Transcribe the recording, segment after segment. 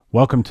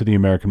Welcome to the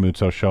American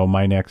Moutsos Show.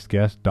 My next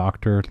guest,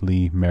 Dr.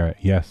 Lee Merritt.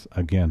 Yes,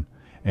 again.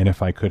 And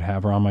if I could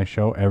have her on my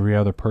show, every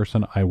other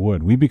person, I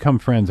would. We become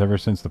friends ever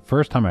since the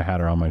first time I had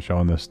her on my show,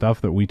 and the stuff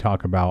that we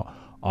talk about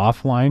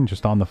offline,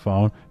 just on the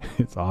phone,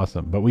 it's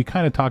awesome. But we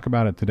kind of talk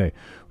about it today.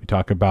 We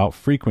talk about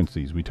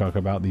frequencies. We talk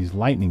about these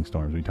lightning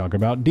storms. We talk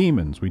about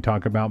demons. We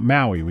talk about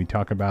Maui. We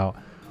talk about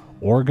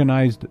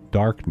organized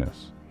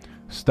darkness.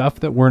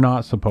 Stuff that we're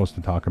not supposed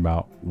to talk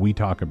about, we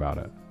talk about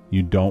it.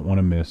 You don't want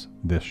to miss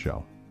this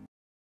show.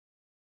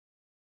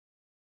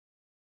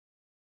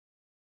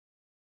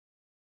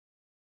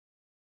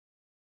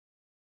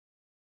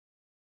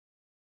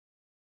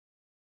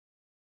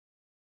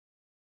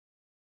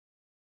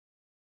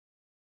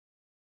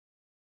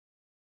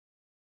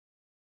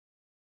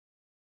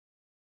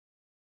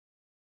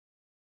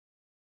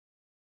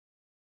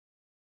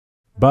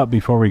 But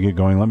before we get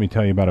going, let me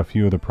tell you about a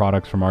few of the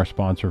products from our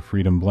sponsor,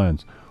 Freedom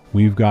Blends.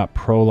 We've got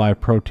Pro-Life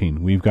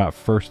Protein. We've got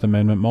First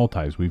Amendment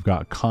Multis. We've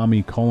got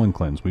Kami Colon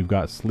Cleanse. We've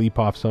got Sleep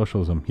Off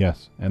Socialism.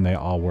 Yes, and they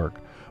all work.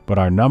 But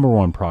our number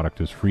one product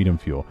is Freedom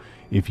Fuel.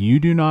 If you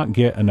do not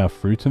get enough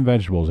fruits and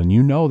vegetables, and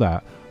you know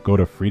that, go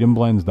to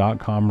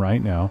freedomblends.com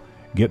right now.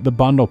 Get the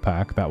bundle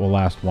pack that will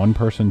last one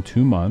person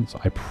 2 months.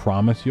 I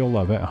promise you'll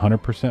love it.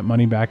 100%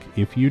 money back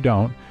if you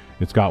don't.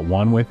 It's got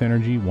one with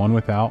energy, one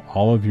without,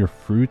 all of your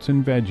fruits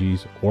and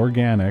veggies,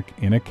 organic,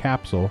 in a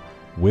capsule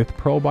with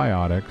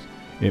probiotics.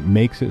 It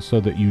makes it so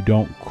that you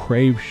don't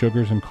crave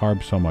sugars and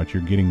carbs so much.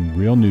 You're getting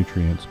real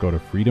nutrients. Go to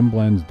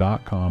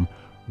freedomblends.com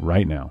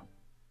right now.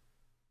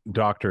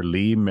 Dr.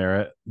 Lee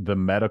Merritt, the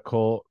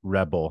medical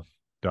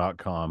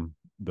rebel.com.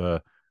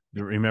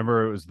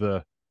 Remember it was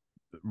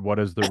what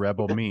does the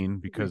rebel mean?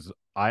 Because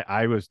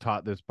I was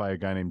taught this by a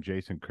guy named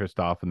Jason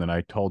Christoff, and then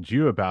I told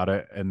you about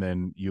it, and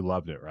then you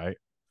loved it, right?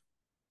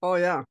 Oh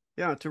yeah,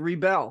 yeah. To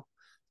rebel,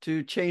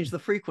 to change the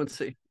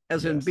frequency,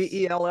 as in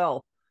Yes.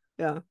 BELL.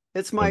 Yeah,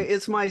 it's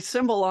my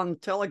symbol on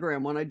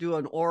Telegram when I do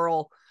an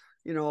oral,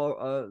 a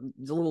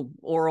little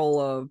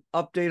oral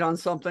update on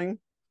something.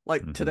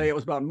 Like today, it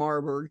was about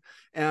Marburg,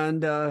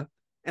 and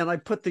I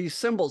put these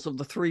symbols of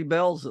the three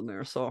bells in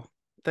there. So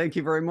thank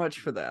you very much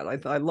for that.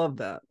 I love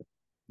that,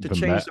 to The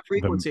change met the the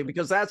frequency,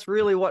 because that's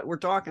really what we're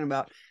talking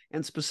about,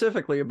 and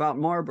specifically about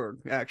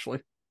Marburg,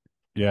 actually.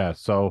 Yeah.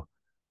 So,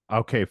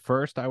 okay.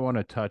 First, I want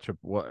to touch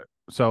what.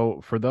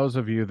 So, for those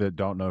of you that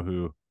don't know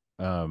who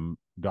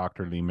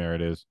Dr. Lee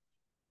Merritt is,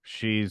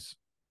 she's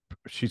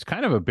she's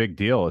kind of a big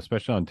deal,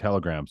 especially on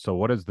Telegram. So,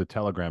 what is the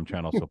Telegram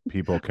channel so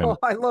people can Oh,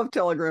 I love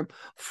Telegram.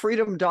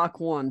 Freedom Doc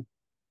One.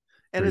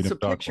 And it's Freedom a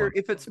Doc picture. One?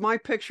 If it's my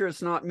picture,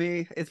 it's not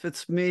me. If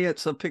it's me,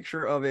 it's a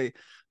picture of a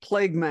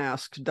plague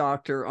mask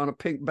doctor on a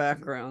pink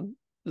background.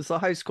 It's a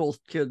high school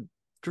kid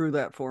drew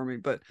that for me.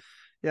 But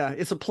yeah,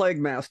 it's a plague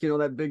mask,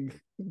 that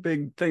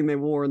big thing they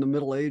wore in the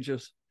Middle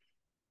Ages.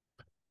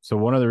 So,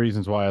 one of the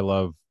reasons why I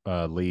love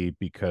Lee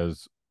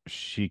because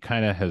she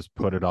kind of has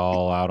put it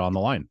all out on the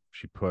line.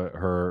 She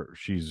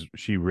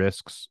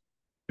risked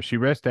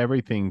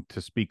everything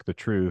to speak the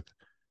truth.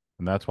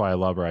 And that's why I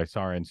love her. I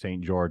saw her in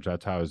St. George.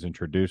 That's how I was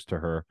introduced to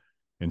her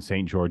in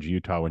St. George,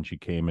 Utah, when she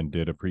came and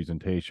did a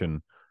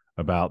presentation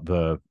about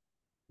the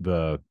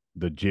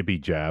jibby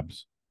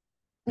jabs.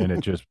 And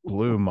it just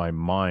blew my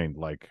mind,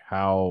 like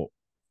how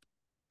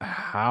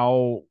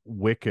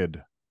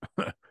wicked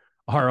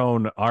our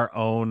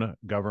own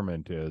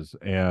government is.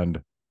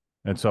 And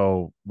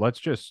so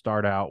let's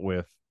start out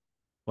with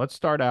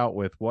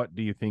what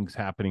do you think's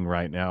happening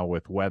right now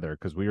with weather?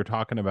 Because we were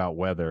talking about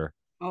weather.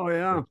 Oh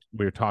yeah.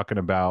 We were talking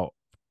about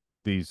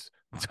these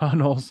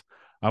tunnels.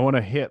 I want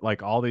to hit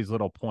like all these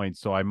little points,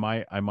 so I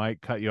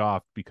might cut you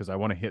off because I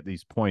want to hit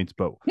these points.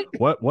 But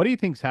what do you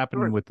think's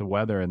happening Sure. with the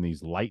weather and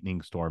these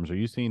lightning storms? Are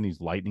you seeing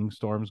these lightning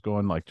storms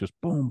going like just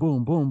boom,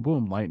 boom, boom,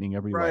 boom, lightning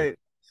every like? Right.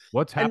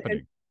 What's And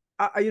happening?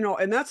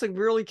 and that's a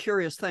really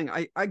curious thing.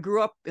 I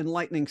grew up in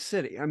Lightning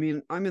City. I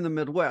mean, I'm in the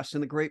Midwest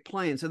in the Great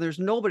Plains, and there's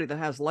nobody that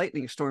has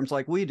lightning storms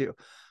like we do.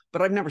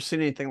 But I've never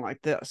seen anything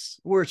like this,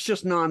 where it's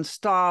just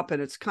nonstop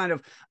and it's kind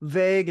of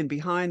vague and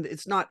behind.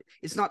 It's not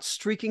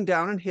streaking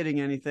down and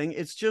hitting anything.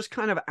 It's just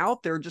kind of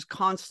out there, just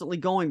constantly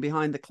going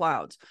behind the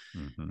clouds.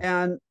 Mm-hmm.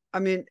 And I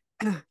mean,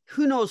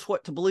 who knows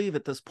what to believe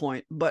at this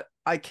point? But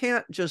I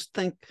can't just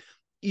think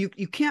you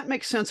can't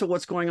make sense of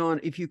what's going on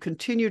if you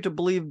continue to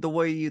believe the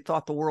way you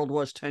thought the world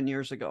was 10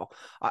 years ago.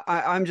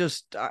 I'm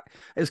just,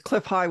 as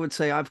Cliff High would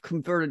say, I've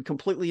converted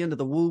completely into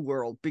the woo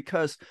world,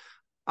 because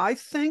I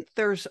think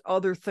there's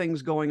other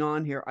things going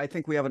on here. I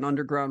think we have an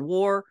underground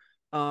war.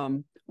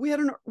 We had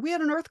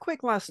an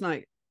earthquake last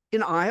night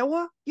in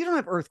Iowa. You don't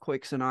have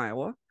earthquakes in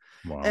Iowa.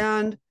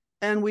 Wow.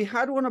 And we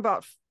had one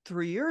about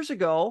 3 years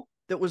ago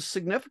that was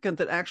significant,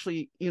 that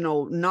actually,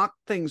 knocked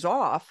things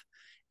off.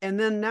 And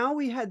then now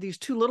we had these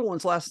two little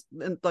ones last,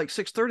 like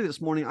 6:30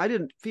 this morning. I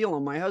didn't feel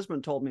them. My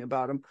husband told me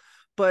about them,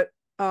 but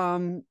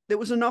it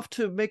was enough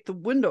to make the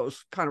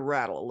windows kind of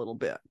rattle a little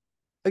bit.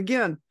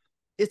 Again,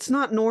 it's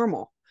not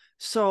normal.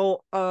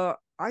 So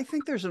I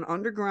think there's an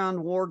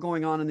underground war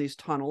going on in these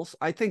tunnels.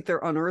 I think they're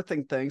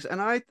unearthing things, and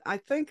I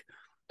think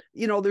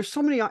there's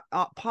so many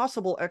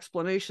possible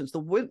explanations.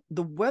 The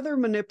weather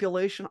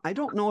manipulation, I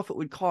don't know if it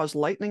would cause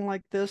lightning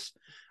like this.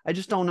 I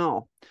just don't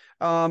know.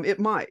 It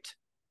might.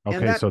 And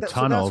Okay, so so that's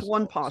tunnels.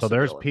 one So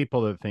there's possibility.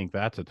 people that think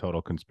that's a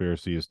total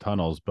conspiracy is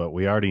tunnels, but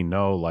we already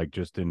know, like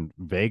just in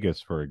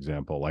Vegas, for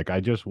example. Like I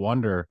just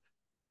wonder,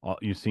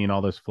 you seen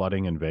all this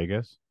flooding in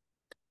Vegas?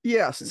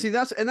 Yes. See,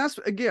 that's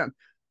again,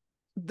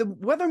 the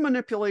weather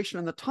manipulation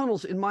and the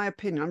tunnels, in my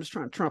opinion, I'm just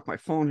trying to turn off my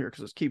phone here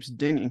because it keeps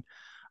dinging.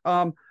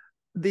 Um,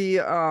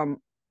 the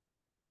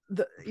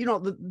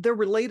they're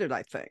related,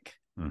 I think.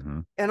 Mm-hmm.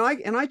 And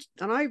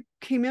I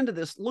came into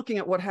this looking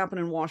at what happened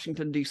in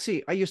Washington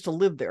D.C. I used to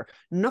live there.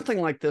 Nothing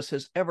like this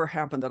has ever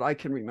happened that I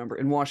can remember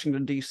in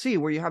Washington D.C.,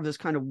 where you have this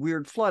kind of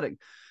weird flooding.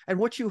 And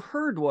what you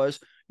heard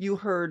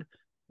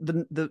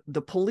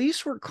the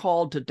police were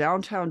called to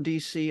downtown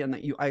DC, and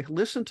I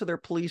listened to their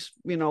police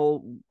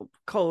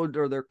code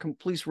or their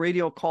police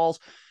radio calls,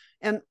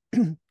 and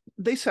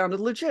they sounded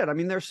legit. I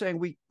mean, they're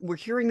saying we're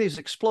hearing these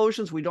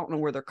explosions, we don't know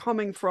where they're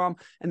coming from,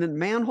 and then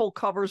manhole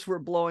covers were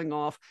blowing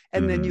off,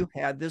 and then Mm-hmm. you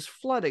had this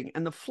flooding.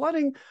 And the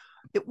flooding,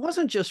 it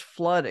wasn't just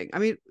flooding. I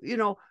mean,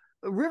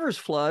 rivers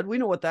flood, we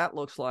know what that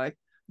looks like.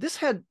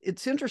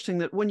 It's interesting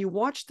that when you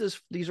watch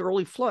these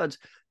early floods,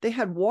 they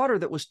had water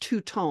that was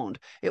two-toned.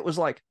 It was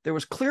like there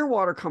was clear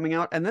water coming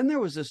out, and then there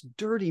was this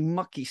dirty,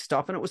 mucky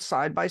stuff, and it was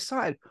side by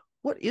side.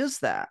 What is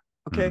that?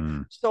 Okay.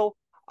 Mm-hmm. So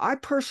I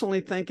personally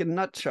think, in a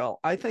nutshell,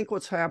 I think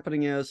what's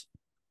happening is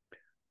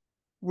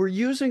we're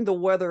using the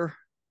weather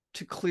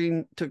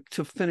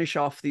to finish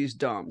off these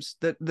dams,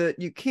 that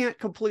you can't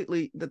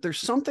completely, that there's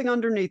something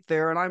underneath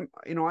there. And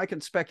I can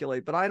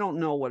speculate, but I don't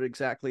know what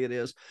exactly it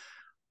is.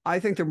 I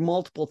think there are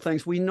multiple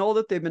things. We know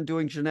that they've been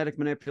doing genetic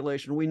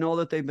manipulation. We know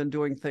that they've been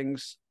doing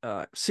things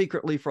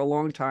secretly for a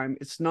long time.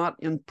 It's not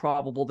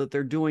improbable that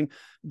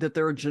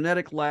there are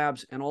genetic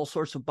labs and all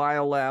sorts of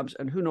biolabs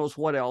and who knows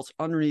what else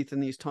underneath in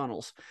these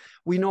tunnels.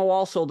 We know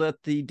also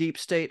that the deep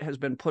state has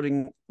been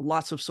putting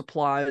lots of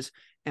supplies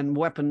and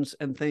weapons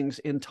and things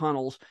in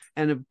tunnels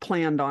and have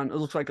planned on, it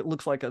looks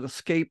like an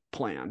escape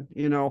plan.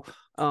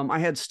 I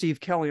had Steve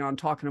Kelly on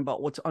talking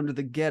about what's under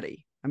the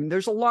Getty. I mean,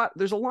 there's a lot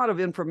of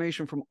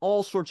information from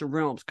all sorts of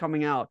realms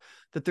coming out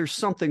that there's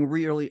something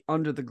really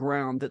under the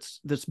ground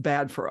that's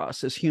bad for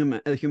us as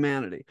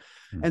humanity.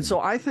 And Mm-hmm. so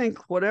I think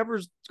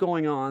whatever's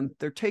going on,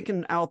 they're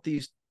taking out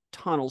these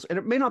tunnels, and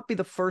it may not be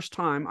the first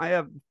time. I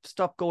have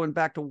stuff going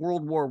back to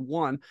World War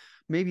I.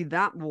 Maybe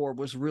that war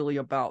was really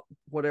about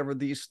whatever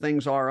these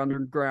things are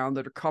underground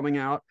that are coming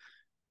out.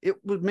 It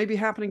was maybe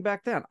happening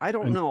back then. I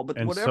don't know, but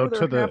And so whatever to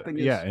they're the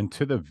happening yeah, is. and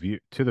to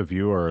the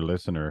viewer or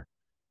listener,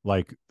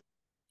 like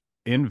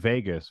in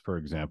Vegas, for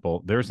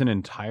example, there's an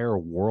entire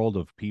world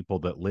of people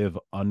that live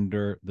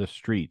under the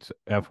streets.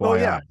 Oh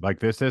yeah, FYI, like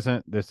this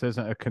isn't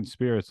a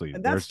conspiracy. and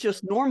that's There's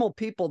just normal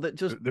people that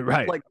just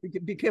right. like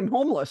became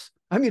homeless.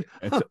 I mean,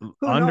 It's who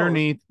knows?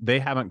 underneath. They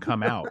haven't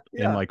come out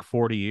in Yeah, like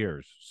 40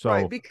 years.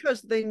 right. So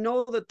Because they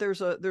know that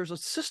there's a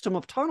system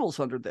of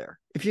tunnels under there.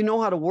 If you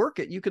know how to work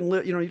it, you can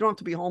live. You don't have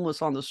to be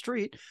homeless on the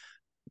street.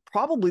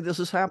 Probably this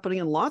is happening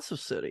in lots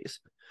of cities,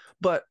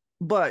 but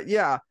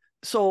yeah.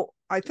 So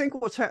I think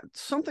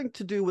something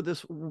to do with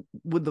this,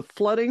 with the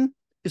flooding,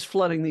 is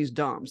flooding these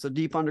dams, the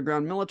deep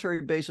underground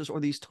military bases or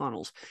these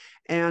tunnels.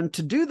 And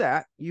to do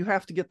that, you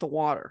have to get the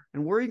water.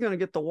 And where are you going to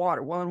get the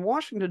water? Well, in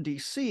Washington,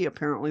 D.C.,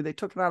 apparently they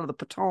took it out of the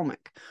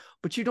Potomac,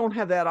 but you don't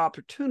have that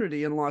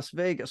opportunity in Las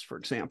Vegas, for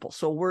example.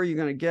 So where are you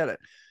going to get it?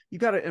 You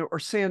got to, or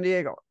San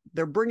Diego.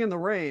 They're bringing the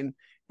rain.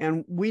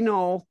 And we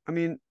know, I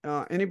mean,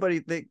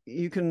 anybody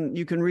you can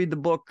read the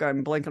book.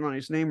 I'm blanking on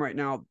his name right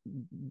now.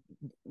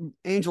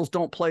 Angels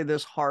Don't Play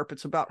This, HARP.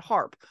 It's about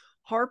HARP.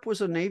 HARP was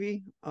a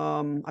Navy,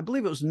 I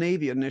believe it was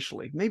Navy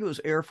initially. Maybe it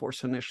was Air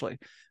Force initially,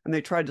 and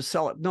they tried to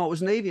sell it. No, it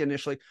was Navy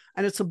initially,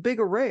 and it's a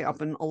big array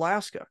up in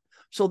Alaska.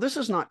 So this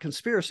is not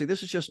conspiracy.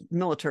 This is just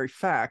military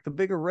fact. The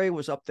big array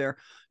was up there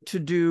to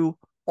do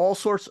all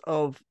sorts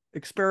of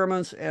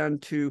experiments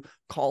and to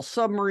call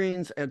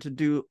submarines and to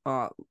do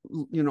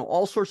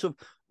all sorts of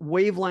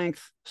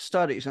wavelength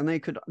studies, and they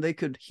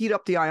could heat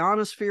up the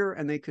ionosphere,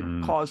 and they could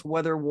mm, cause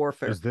weather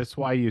warfare. is this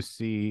why you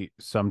see They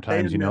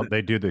sometimes, admit it.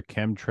 they do the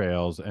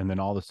chemtrails and then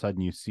all of a sudden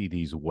you see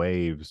these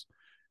waves?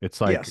 It's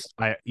like Yes,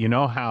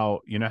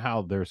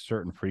 how there's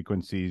certain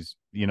frequencies,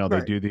 they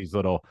right. do these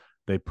little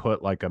they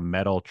put like a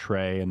metal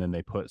tray and then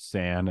they put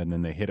sand and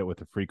then they hit it with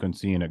the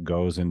frequency and it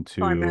goes into.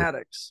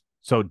 Cymatics.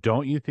 So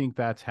don't you think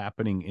that's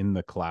happening in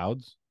the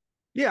clouds?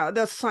 Yeah,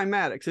 that's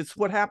cymatics. It's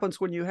what happens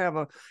when you have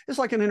it's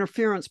like an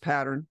interference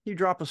pattern. You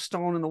drop a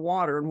stone in the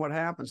water, and what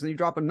happens? And you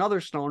drop another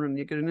stone, and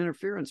you get an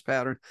interference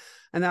pattern,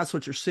 and that's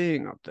what you're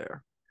seeing up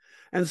there.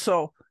 And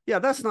so, yeah,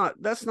 that's not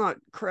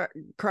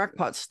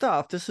crackpot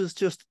stuff. This is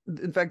just,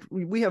 in fact,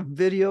 we have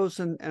videos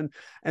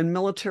and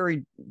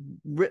military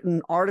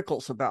written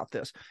articles about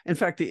this. In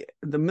fact,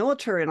 the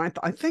military, and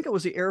I think it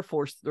was the Air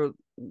Force, or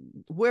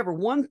whoever,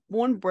 one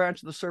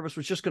branch of the service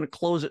was just going to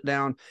close it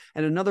down,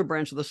 and another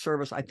branch of the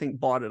service, I think,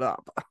 bought it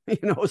up.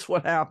 Is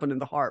what happened in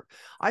the HARP.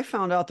 I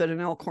found out that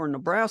in Elkhorn,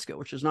 Nebraska,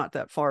 which is not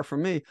that far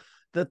from me,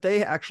 that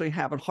they actually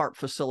have a HARP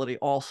facility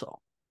also.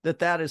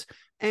 that is,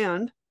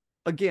 and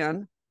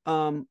again,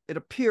 it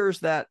appears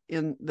that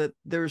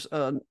there's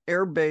an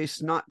air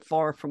base not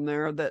far from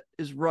there that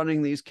is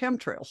running these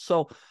chemtrails.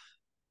 So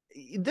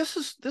this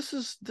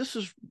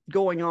is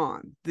going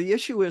on. The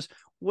issue is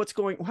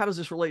how does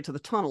this relate to the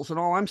tunnels? And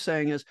all I'm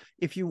saying is,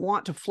 if you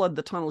want to flood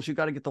the tunnels, you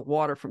got to get the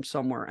water from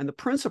somewhere. And the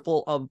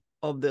principle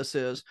of this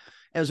is,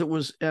 as it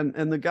was, and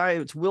the guy,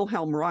 it's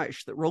Wilhelm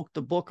Reich that wrote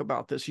the book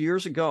about this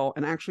years ago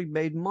and actually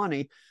made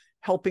money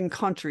helping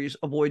countries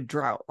avoid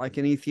drought, like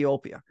in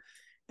Ethiopia.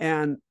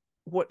 And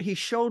what he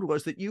showed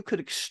was that you could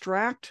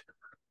extract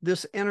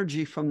this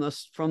energy from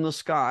the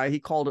sky. He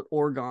called it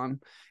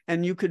orgon,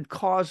 and you could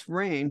cause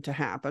rain to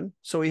happen.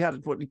 So he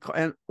had what he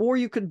called, or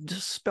you could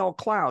dispel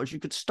clouds. You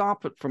could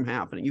stop it from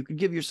happening. You could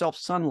give yourself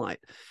sunlight.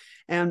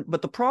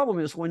 But the problem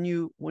is when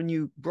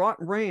you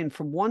brought rain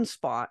from one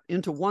spot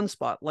into one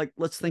spot, like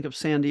let's think of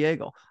San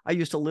Diego. I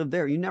used to live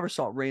there. You never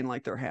saw rain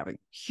like they're having.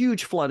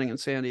 Huge flooding in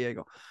San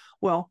Diego.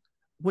 Well,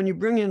 when you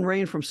bring in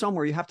rain from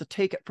somewhere, you have to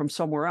take it from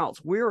somewhere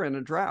else. We're in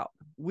a drought.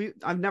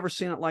 I've never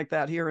seen it like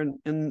that here in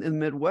the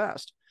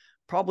Midwest,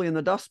 probably in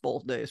the Dust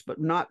Bowl days,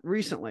 but not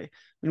recently. I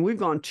mean, we've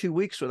gone 2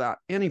 weeks without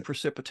any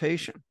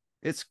precipitation.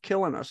 It's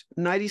killing us.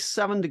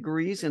 97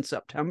 degrees in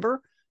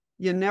September.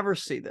 You never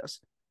see this.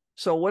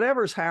 So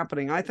whatever's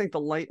happening, I think the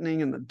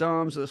lightning and the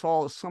domes, this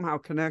all is somehow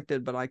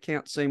connected, but I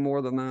can't say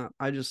more than that.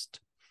 I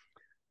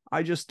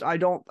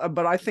don't,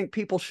 but I think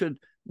people should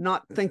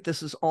not think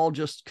this is all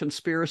just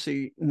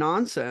conspiracy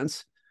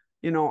nonsense.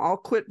 I'll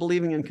quit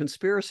believing in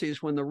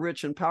conspiracies when the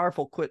rich and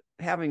powerful quit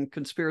having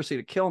conspiracy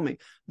to kill me.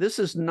 This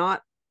is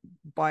not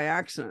by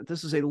accident.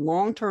 This is a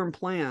long-term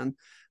plan,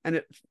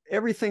 and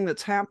everything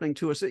that's happening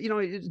to us.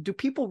 Do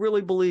people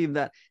really believe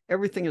that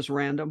everything is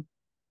random?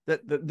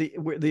 That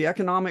the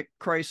economic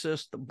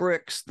crisis, the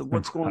BRICS,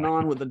 what's going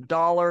on with the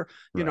dollar,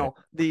 right.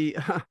 The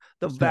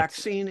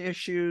vaccine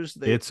issues.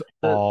 It's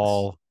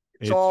all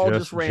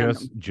just random.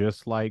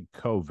 Just like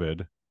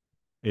COVID,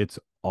 it's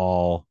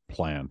all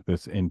planned.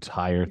 This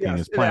entire thing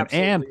is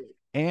planned.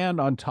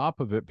 And on top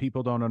of it,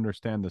 people don't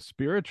understand the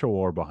spiritual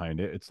war behind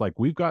it. It's like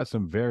we've got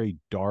some very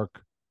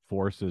dark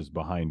forces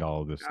behind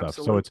all of this stuff.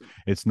 So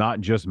it's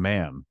not just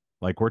man.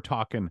 Like we're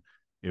talking,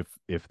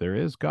 if there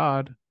is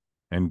God,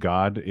 and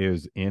God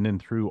is in and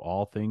through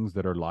all things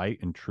that are light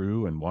and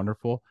true and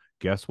wonderful,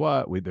 guess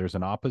what? There's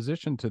an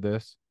opposition to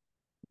this.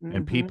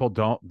 And people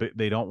don't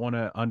want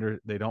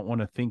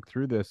to think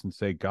through this and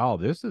say, God,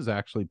 this is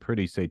actually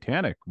pretty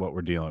satanic what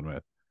we're dealing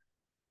with.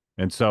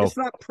 And so it's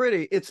not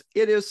pretty. It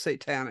is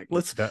satanic.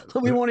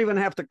 We won't even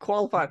have to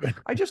qualify.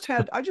 I just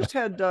had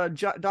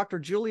Dr.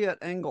 Juliet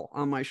Engel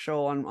on my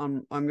show. I'm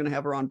going to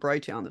have her on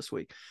Brighteon this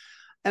week,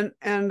 and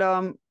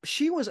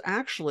she was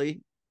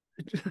actually.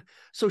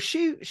 So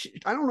she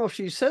I don't know if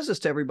she says this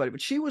to everybody,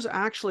 but she was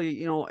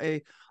actually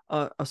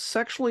a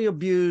sexually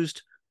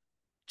abused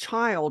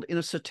child in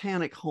a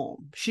satanic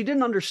home. She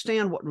didn't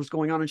understand what was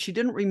going on, and she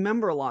didn't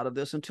remember a lot of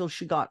this until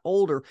she got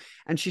older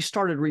and she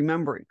started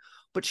remembering.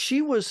 But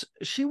she was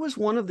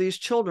one of these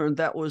children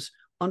that was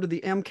under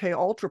the MK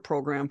Ultra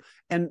program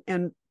and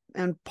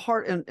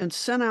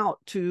sent out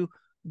to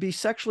be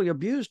sexually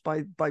abused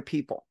by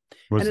people.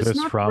 Was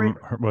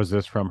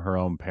this from her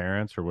own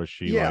parents, or was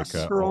she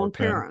her own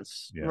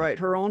parents? Yeah. Right,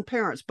 her own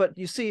parents. But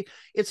you see,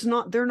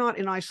 they're not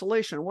in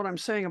isolation. What I'm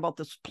saying about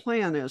this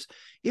plan is,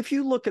 if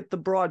you look at the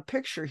broad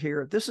picture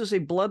here, this is a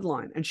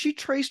bloodline, and she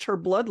traced her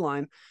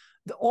bloodline.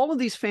 All of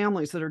these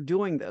families that are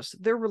doing this,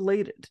 they're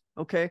related,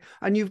 okay?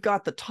 And you've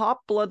got the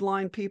top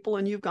bloodline people,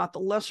 and you've got the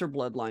lesser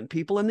bloodline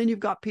people, and then you've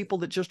got people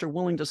that just are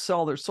willing to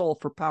sell their soul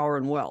for power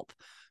and wealth.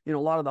 A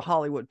lot of the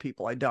Hollywood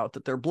people, I doubt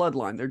that they're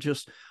bloodline.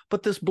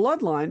 But this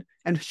bloodline,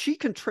 and she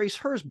can trace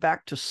hers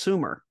back to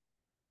Sumer.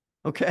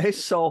 Okay,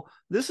 so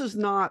this is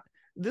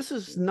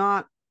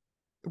not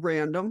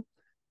random.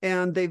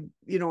 And they,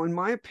 in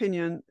my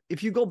opinion,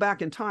 if you go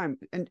back in time,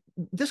 and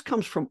this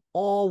comes from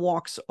all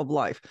walks of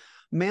life.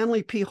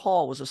 Manly P.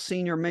 Hall was a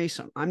senior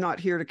Mason. I'm not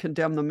here to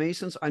condemn the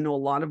Masons. I know a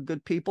lot of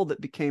good people that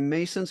became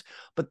Masons,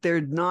 but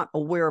they're not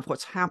aware of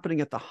what's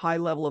happening at the high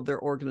level of their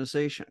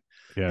organization.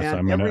 Yes, and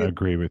I'm going to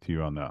agree with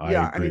you on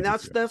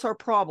that. That's our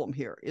problem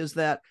here, is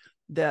that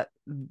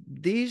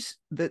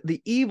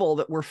the evil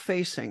that we're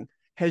facing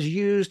has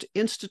used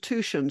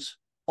institutions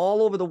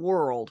all over the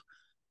world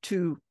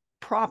to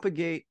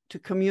propagate, to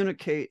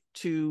communicate,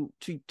 to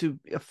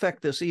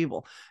affect this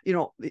evil.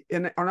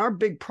 And our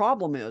big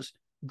problem is,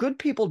 good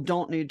people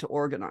don't need to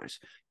organize.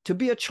 To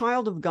be a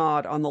child of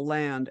God on the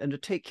land and to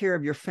take care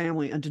of your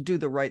family and to do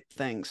the right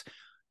things,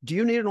 do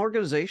you need an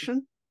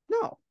organization?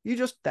 No,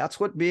 that's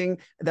what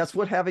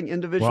having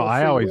individual. Well,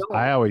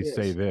 I always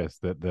say this,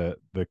 that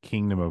the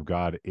kingdom of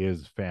God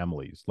is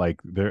families.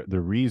 Like the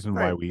reason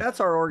why that's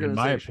our organization.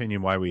 In my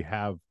opinion, why we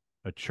have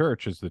a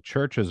church is the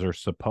churches are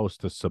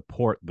supposed to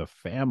support the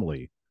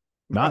family.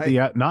 Not the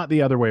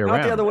other way around.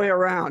 Not the other way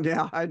around.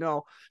 Yeah, I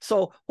know.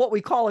 So what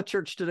we call a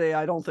church today,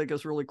 I don't think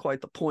is really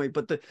quite the point.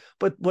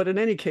 But in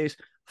any case,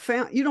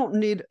 you don't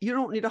need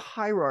a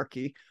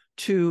hierarchy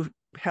to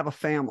have a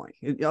family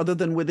other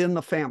than within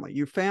the family.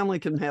 Your family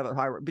can have a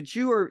hierarchy, but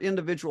you are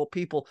individual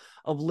people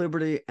of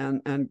liberty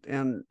and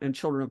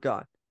children of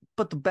God.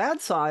 But the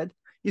bad side,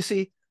 you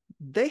see,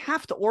 they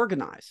have to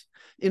organize.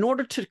 In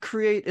order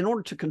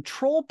to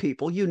control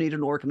people, you need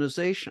an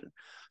organization.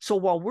 So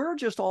while we're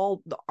just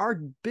all,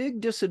 our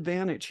big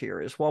disadvantage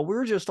here is while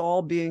we're just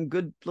all being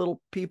good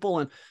little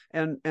people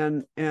and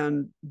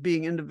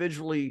being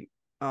individually,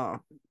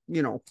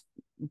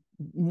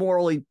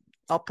 morally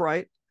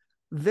upright,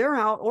 they're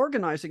out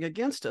organizing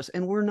against us,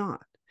 and we're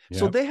not. Yep.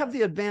 So they have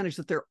the advantage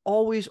that they're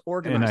always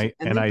organizing.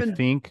 And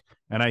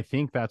I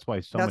think that's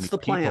why so many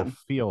people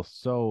feel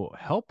so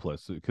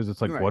helpless, because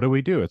it's like, what do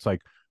we do? It's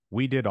like,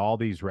 we did all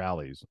these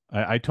rallies.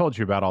 I told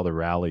you about all the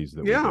rallies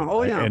that we did.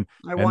 Oh, yeah. And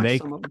I watched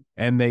some of them.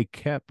 And they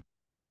kept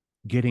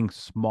getting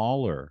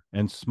smaller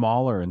and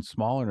smaller and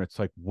smaller. And it's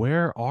like,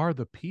 where are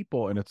the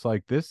people? And it's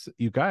like, this,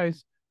 you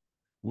guys,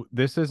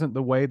 this isn't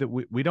the way that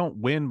we don't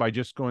win by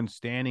just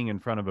standing in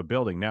front of a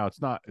building. Now,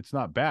 it's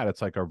not bad.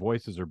 It's like our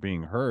voices are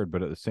being heard.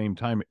 But at the same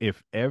time,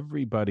 if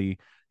everybody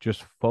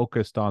just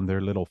focused on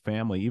their little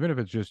family, even if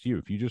it's just you,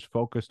 if you just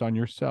focused on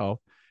yourself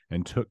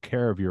and took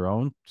care of your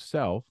own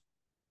self,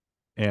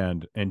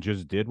 and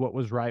just did what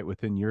was right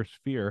within your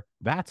sphere,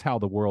 that's how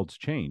the world's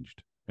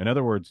changed. In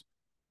other words,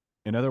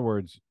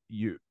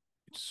 you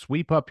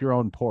sweep up your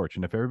own porch,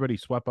 and if everybody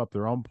swept up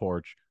their own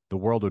porch, the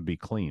world would be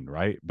clean,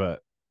 right?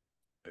 But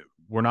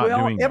we're not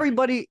doing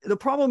everybody that. The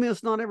problem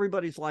is not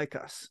everybody's like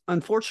us.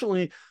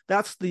 Unfortunately,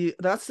 that's the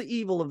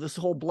evil of this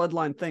whole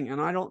bloodline thing.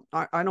 And I don't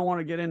want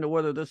to get into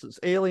whether this is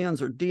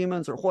aliens or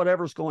demons or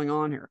whatever's going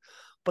on here.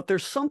 But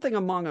there's something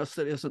among us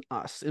that isn't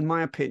us, in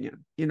my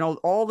opinion.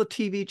 All the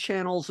TV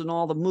channels and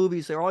all the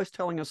movies, they're always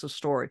telling us a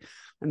story.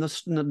 And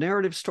the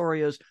narrative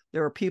story is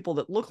there are people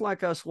that look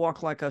like us,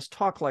 walk like us,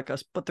 talk like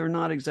us, but they're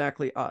not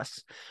exactly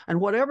us. And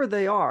whatever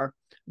they are,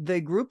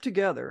 they group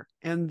together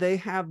and they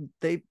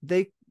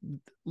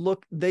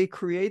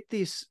create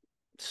these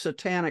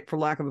satanic, for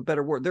lack of a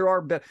better word.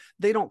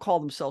 They don't call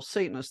themselves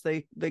Satanists.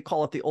 They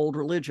call it the old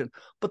religion,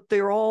 but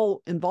they're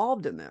all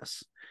involved in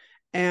this.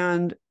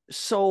 And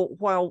so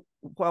while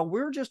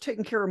we're just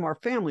taking care of our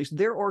families,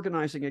 they're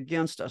organizing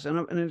against us. And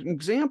an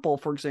example,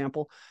 for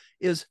example,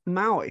 is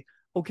Maui.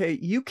 Okay,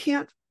 you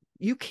can't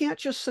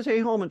just stay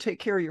home and take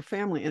care of your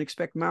family and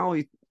expect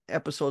Maui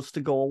episodes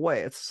to go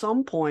away. At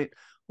some point,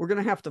 we're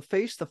going to have to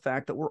face the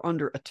fact that we're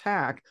under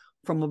attack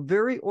from a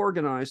very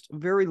organized,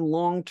 very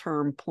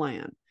long-term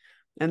plan.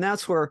 And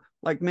that's where,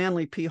 like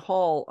Manly P.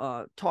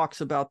 Hall talks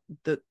about,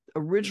 that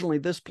originally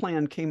this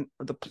plan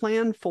the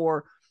plan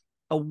for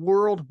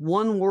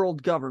one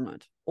world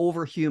government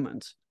over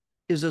humans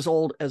is as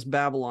old as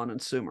Babylon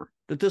and Sumer,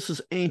 that this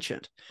is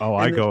ancient. Oh,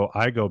 I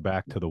go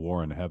back to the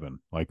war in heaven.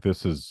 Like,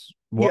 this is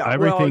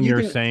everything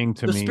you're saying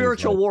to me. The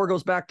spiritual war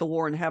goes back to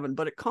war in heaven,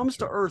 but it comes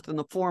to earth in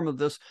the form of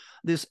this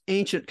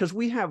ancient, because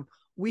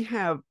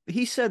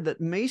he said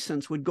that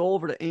Masons would go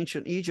over to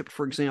ancient Egypt,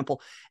 for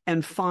example,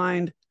 and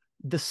find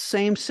the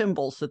same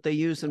symbols that they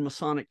use in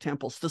Masonic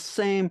temples. The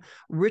same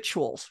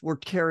rituals were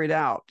carried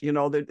out,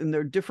 and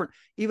they're different,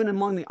 even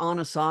among the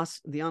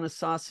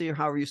Anasazi, or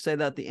however you say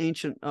that, the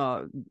ancient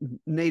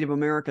Native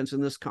Americans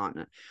in this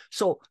continent.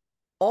 So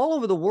all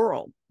over the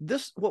world,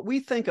 what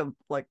we think of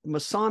like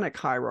Masonic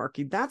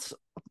hierarchy, that's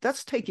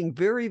taking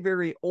very,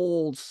 very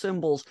old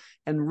symbols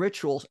and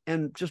rituals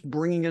and just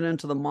bringing it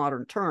into the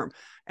modern term.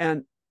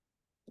 And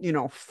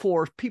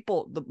for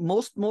people,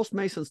 most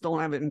Masons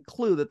don't have a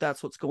clue that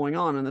that's what's going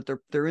on, and that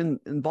they're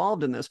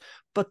involved in this,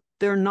 but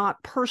they're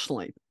not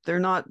personally. They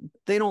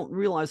don't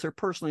realize they're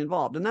personally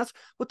involved. And that's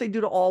what they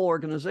do to all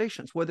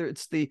organizations, whether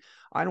it's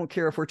I don't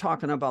care if we're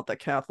talking about the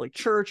Catholic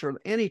Church or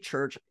any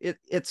church,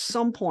 at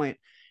some point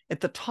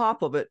at the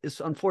top of it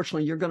is,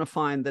 unfortunately, you're going to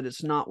find that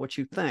it's not what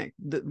you think,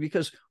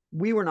 because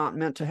we were not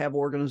meant to have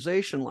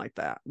organization like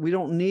that. We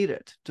don't need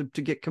it to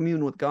get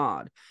commune with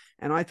God.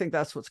 And I think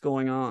that's what's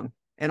going on.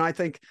 And I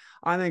think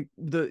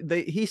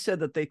he said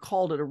that they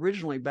called it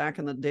originally, back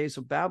in the days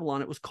of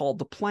Babylon, it was called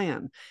the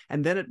plan.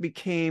 And then it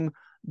became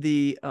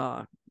the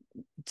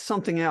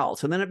something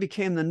else. And then it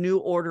became the new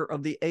order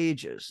of the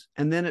ages.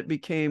 And then it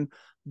became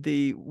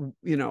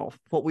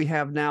what we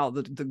have now,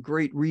 the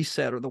Great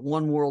Reset, or the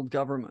one world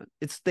government.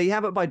 They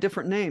have it by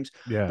different names.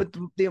 Yeah. But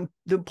the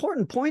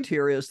important point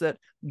here is that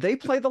they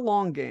play the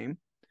long game.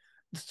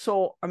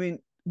 So, I mean,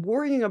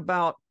 worrying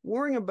about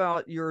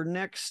your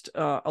next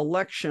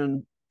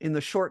election in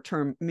the short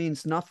term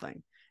means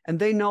nothing. And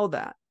they know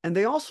that. And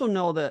they also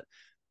know that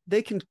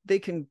they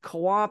can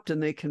co-opt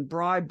and they can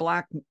bribe,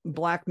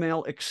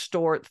 blackmail,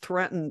 extort,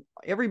 threaten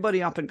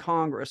everybody up in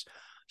Congress.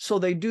 So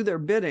they do their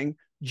bidding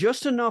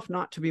just enough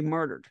not to be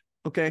murdered.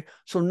 Okay.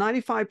 So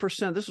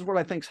 95%, this is what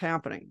I think is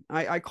happening.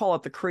 I call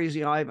it the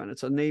Crazy Ivan.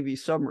 It's a Navy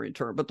submarine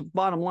term. But the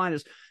bottom line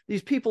is,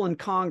 these people in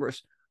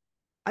Congress,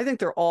 I think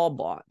they're all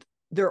bought.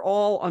 They're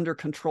all under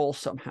control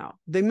somehow.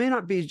 They may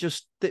not be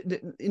just,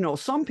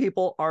 some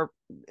people are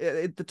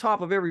at the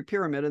top of every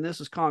pyramid, and this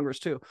is Congress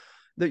too,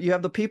 that you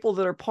have the people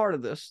that are part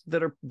of this,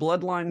 that are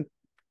bloodline,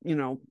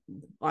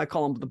 I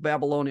call them the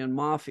Babylonian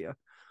mafia.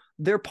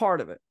 they're part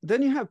of it.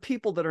 Then you have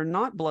people that are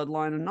not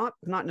bloodline and not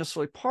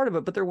necessarily part of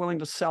it, but they're willing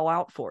to sell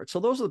out for it.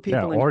 So those are the Yeah,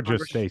 people in or just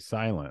Congress. stay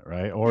silent,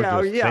 right? Or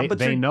Yeah, just yeah, but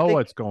they know they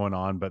what's going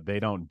on, but they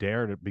don't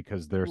dare to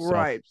because they're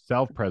right,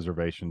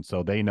 self-preservation.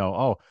 So they know,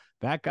 oh,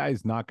 that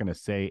guy's not going to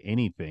say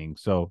anything.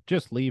 So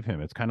just leave him.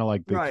 It's kind of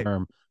like the right.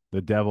 term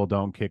the devil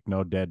don't kick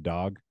no dead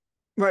dog.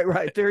 Right,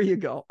 right. There you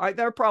go.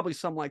 There are probably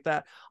some like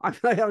that. I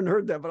haven't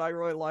heard that, but I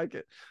really like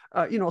it.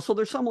 So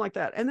there's some like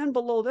that. And then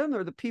below them, there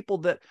are the people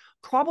that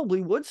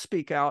probably would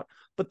speak out,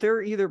 but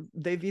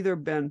they've either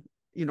been,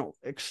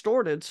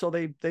 extorted. So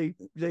they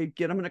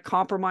get them in a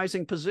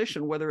compromising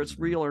position, whether it's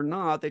Mhm. real or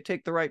not. They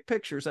take the right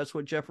pictures. That's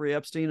what Jeffrey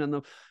Epstein and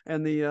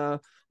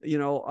the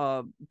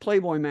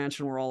Playboy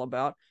Mansion were all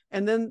about.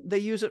 And then they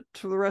use it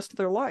for the rest of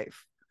their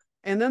life.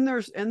 And then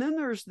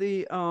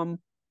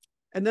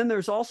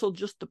there's also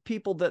just the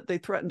people that they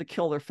threaten to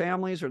kill their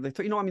families, or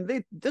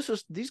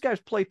these guys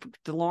play for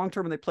the long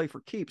term and they play for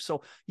keeps.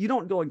 So you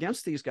don't go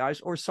against these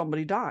guys or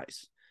somebody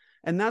dies.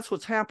 And that's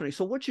what's happening.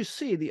 So what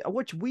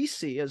what we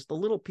see as the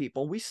little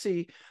people, we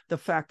see the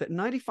fact that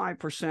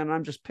 95%,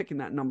 I'm just picking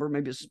that number,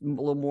 maybe it's a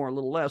little more, a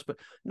little less, but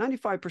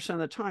 95% of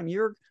the time,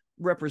 your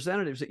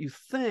representatives that you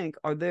think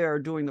are there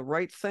doing the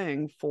right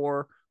thing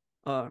for,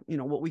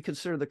 what we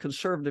consider the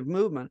conservative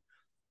movement,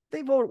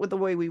 they vote with the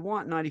way we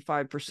want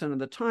 95% of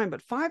the time,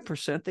 but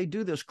 5%, they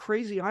do this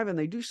crazy Ivan.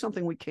 They do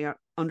something we can't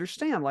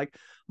understand, like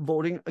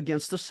voting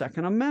against the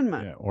Second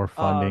Amendment. Yeah, or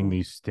funding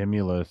these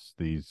stimulus,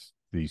 these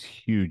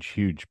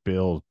huge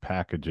bill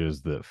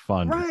packages that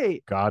fund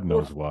Right. God Or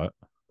knows what.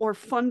 or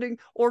funding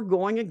or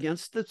going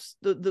against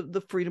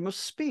the freedom of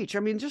speech. I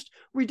mean, just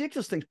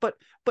ridiculous things.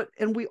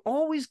 And we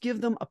always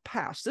give them a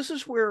pass. This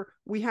is where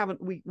we have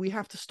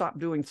to stop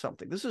doing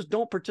something. This is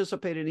don't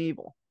participate in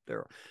evil.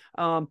 There.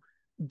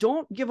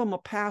 Don't give them a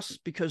pass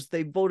because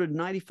they voted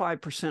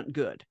 95%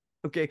 good.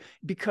 Okay.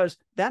 Because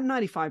that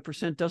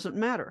 95% doesn't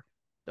matter.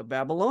 The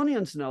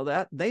Babylonians know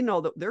that. They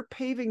know that they're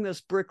paving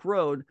this brick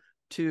road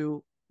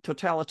to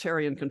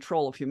totalitarian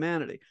control of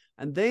humanity.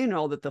 And they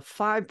know that the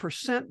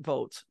 5%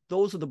 votes,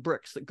 those are the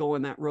bricks that go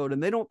in that road.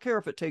 And they don't care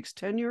if it takes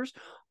 10 years,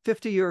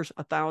 50 years,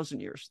 1,000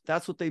 years.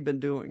 That's what they've been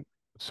doing.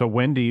 So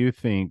in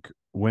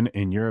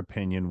your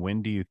opinion,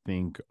 when do you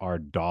think our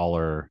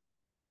dollar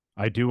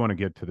I do want to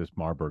get to this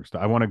Marburg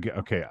stuff. I want to get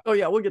okay. Oh,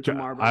 yeah, we'll get to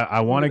Marburg.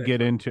 I We'll want do to that get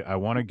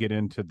quick.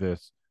 into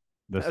this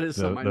That is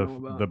something I know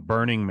about. the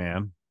Burning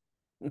Man,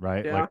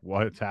 right? Like Yeah.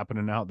 what's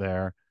happening out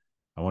there.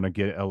 I want to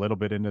get a little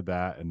bit into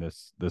that and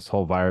this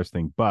whole virus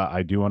thing. But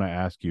I do want to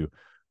ask you,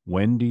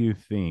 when do you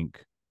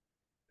think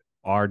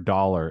our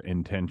dollar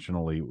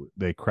intentionally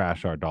they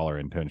crash our dollar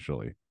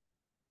intentionally?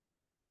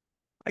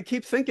 I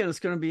keep thinking it's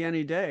going to be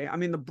any day. I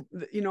mean,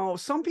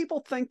 some people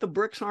think the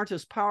bricks aren't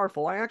as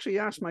powerful. I actually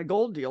asked my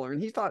gold dealer,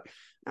 and he thought,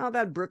 "Oh,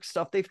 that brick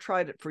stuff, they've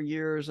tried it for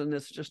years, and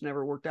it's just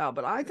never worked out."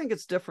 But I think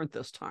it's different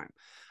this time.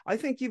 I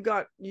think you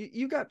got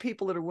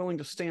people that are willing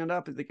to stand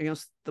up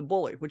against the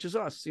bully, which is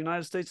us, the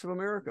United States of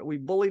America. We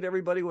bullied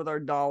everybody with our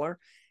dollar,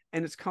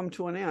 and it's come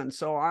to an end.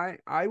 So I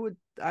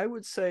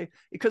would say,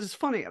 because it's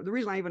funny. The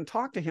reason I even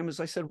talked to him is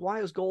I said, "Why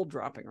is gold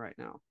dropping right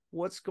now?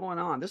 What's going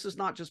on? This is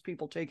not just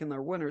people taking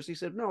their winners." He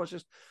said, "No, it's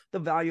just the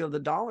value of the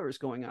dollar is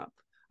going up."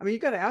 I mean, you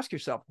got to ask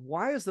yourself,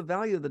 why is the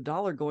value of the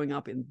dollar going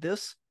up in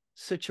this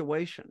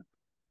situation?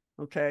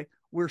 Okay,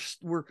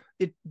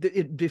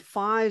 it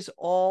defies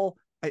all.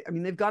 I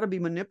mean, they've got to be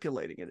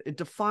manipulating it. It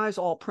defies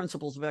all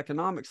principles of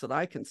economics that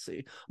I can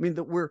see. I mean,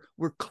 that we're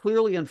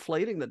clearly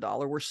inflating the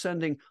dollar. We're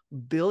sending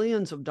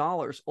billions of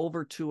dollars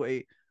over to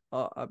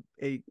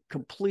a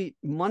complete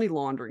money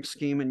laundering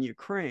scheme in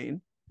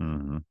Ukraine,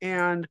 Mm-hmm.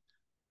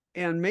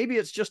 and maybe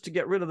it's just to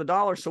get rid of the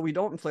dollar so we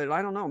don't inflate it.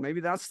 I don't know.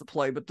 Maybe that's the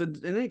play. But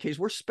in any case,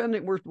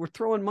 we're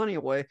throwing money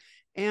away,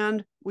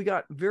 and we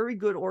got very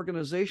good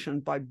organization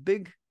by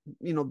big.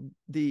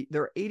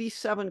 There are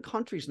 87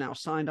 countries now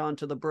signed on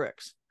to the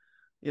BRICS.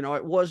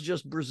 It was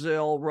just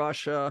Brazil,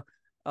 Russia,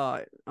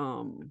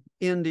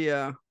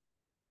 India.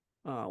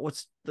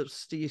 What's the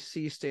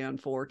C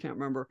stand for? Can't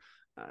remember.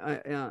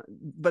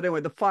 But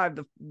anyway,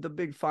 the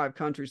big five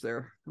countries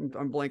there.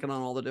 I'm blanking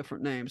on all the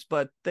different names,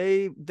 but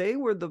they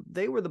were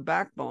the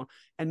backbone,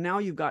 and now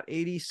you've got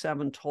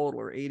 87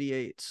 total, or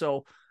 88.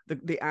 So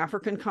the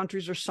African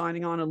countries are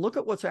signing on, and look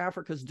at what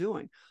Africa's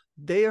doing.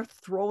 They are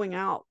throwing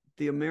out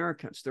the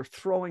Americans. They're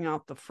throwing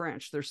out the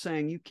French. They're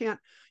saying you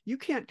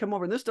can't come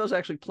over. And this does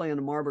actually play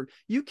into Marburg.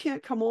 You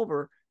can't come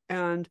over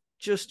and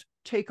just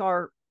take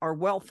our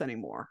wealth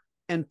anymore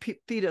and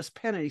feed us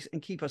pennies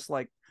and keep us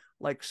like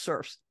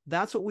serfs.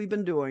 That's what we've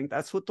been doing.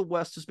 That's what the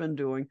West has been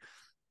doing.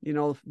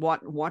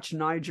 Watch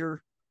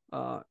Niger,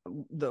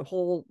 the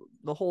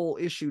whole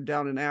issue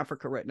down in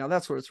Africa right now.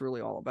 That's what it's really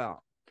all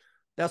about.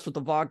 That's what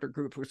the Wagner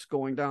group was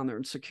going down there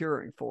and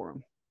securing for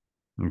them.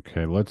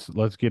 Okay,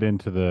 let's get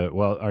into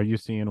well, are you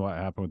seeing what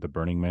happened with the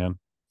Burning Man?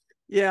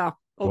 Yeah.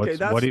 Okay.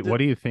 What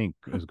do you think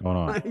is going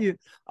on?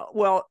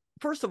 Well,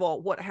 first of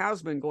all, what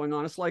has been going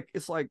on? It's like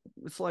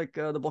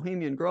the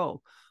Bohemian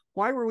Grove.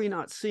 Why were we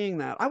not seeing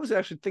that? I was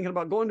actually thinking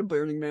about going to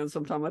Burning Man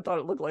sometime. I thought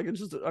it looked like it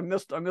just, I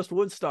missed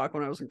Woodstock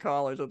when I was in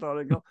college. I thought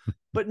I'd go,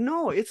 but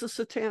no, it's a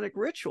satanic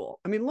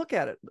ritual. I mean, look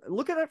at it.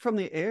 Look at it from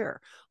the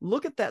air.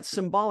 Look at that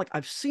symbolic.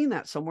 I've seen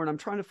that somewhere and I'm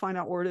trying to find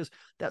out where it is.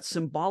 That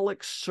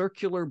symbolic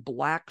circular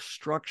black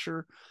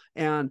structure.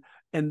 And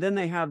then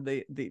they have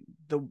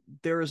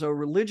there is a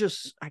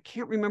religious, I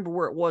can't remember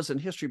where it was in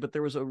history, but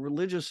there was a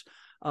religious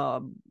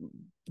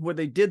where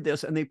they did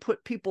this and they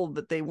put people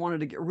that they wanted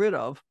to get rid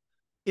of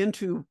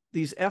into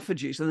these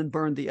effigies and then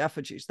burned the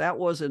effigies. That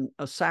wasn't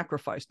a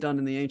sacrifice done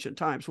in the ancient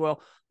times.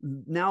 Well,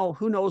 now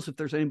who knows if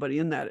there's anybody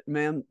in that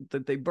man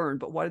that they burned,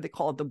 but why did they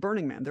call it the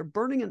Burning Man? They're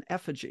burning an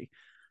effigy.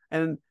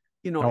 And,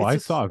 Oh, I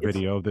saw a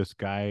video of this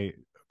guy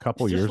a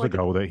couple years like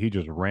ago that he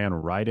just ran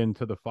right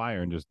into the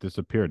fire and just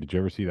disappeared. Did you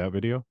ever see that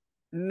video?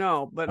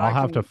 no, but I'll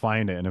have to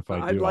find it, and if I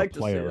I'd do, I'll like to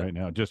play see it right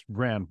now. Just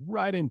ran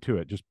right into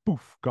it, just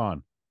poof,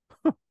 gone.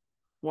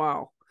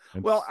 Wow.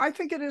 It's, Well, I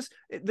think it is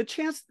the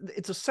chance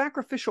it's a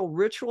sacrificial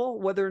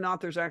ritual. Whether or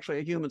not there's actually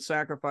a human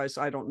sacrifice,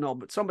 I don't know,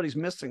 but somebody's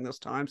missing this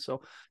time.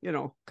 So,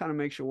 kind of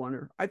makes you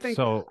wonder. so I think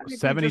we've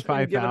just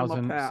been giving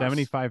them a pass.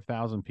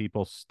 75,000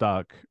 people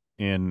stuck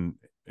in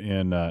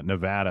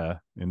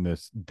Nevada in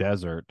this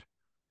desert.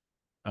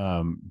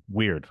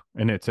 Weird.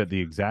 And it's at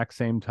the exact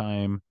same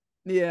time.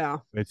 Yeah.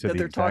 It's that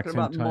they're talking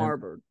about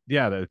Marburg.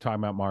 Yeah, they're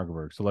talking about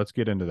Marburg. So let's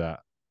get into that.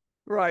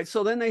 Right.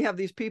 So then they have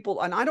these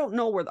people, and I don't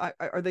know where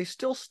are they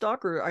still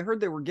stuck, or I heard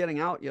they were getting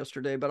out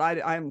yesterday, but I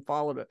haven't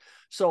followed it.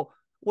 So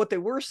what they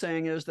were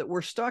saying is that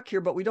we're stuck here,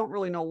 but we don't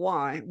really know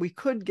why. We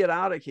could get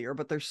out of here,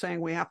 but they're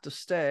saying we have to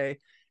stay.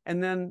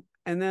 And then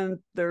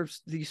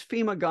there's these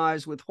FEMA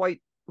guys with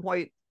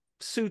white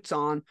suits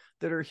on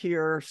that are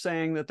here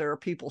saying that there are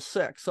people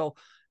sick. So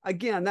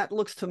again, that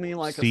looks to me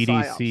like CDC,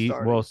 a psyop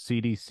starting. Well,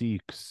 CDC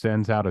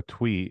sends out a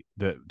tweet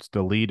that's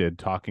deleted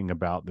talking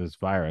about this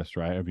virus,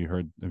 right? Have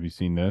you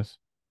seen this?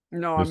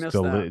 No, I missed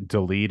that.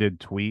 Deleted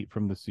tweet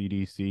from the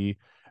CDC.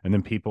 And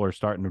then people are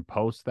starting to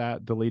post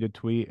that deleted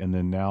tweet. And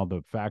then now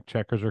the fact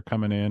checkers are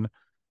coming in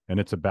and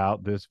it's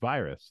about this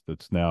virus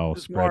that's now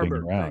spreading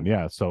Marburg around. thing.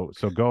 Yeah. So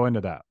go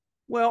into that.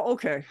 Well,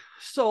 okay.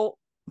 So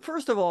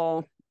first of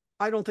all,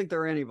 I don't think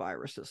there are any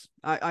viruses.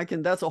 I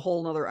can, that's a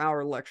whole nother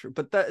hour lecture,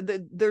 but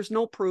there's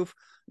no proof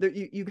that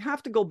you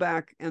have to go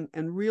back and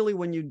really,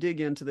 when you dig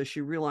into this,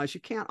 you realize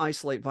you can't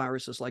isolate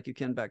viruses like you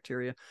can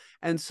bacteria.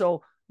 And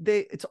so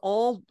it's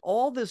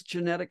all this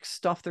genetic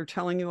stuff they're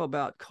telling you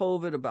about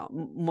COVID, about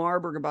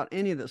Marburg, about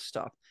any of this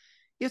stuff.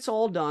 It's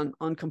all done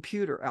on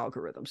computer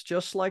algorithms,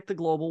 just like the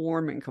global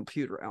warming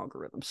computer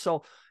algorithms.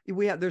 So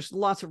there's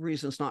lots of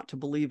reasons not to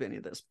believe any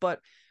of this, but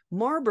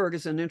Marburg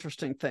is an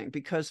interesting thing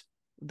because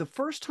the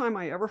first time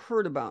I ever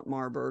heard about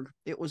Marburg,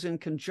 it was in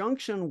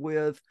conjunction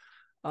with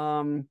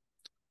the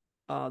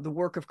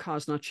work of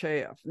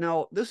Kosnachev.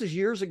 Now, this is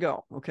years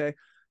ago, okay?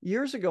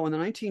 Years ago in the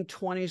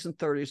 1920s and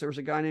 30s, there was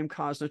a guy named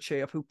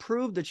Kosnachev who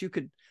proved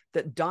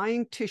that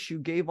dying tissue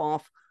gave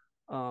off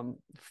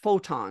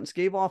photons,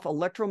 gave off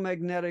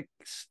electromagnetic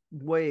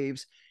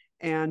waves,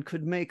 and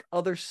could make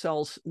other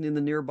cells in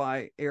the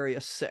nearby area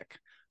sick.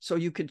 So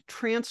you could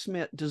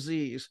transmit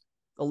disease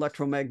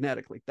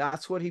electromagnetically.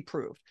 That's what he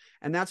proved.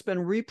 And that's been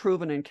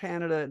reproven in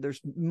Canada.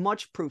 There's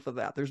much proof of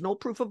that. There's no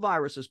proof of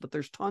viruses, but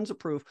there's tons of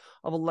proof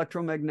of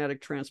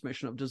electromagnetic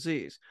transmission of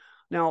disease.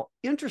 Now,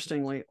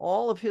 interestingly,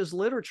 all of his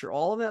literature,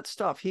 all of that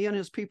stuff, he and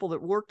his people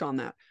that worked on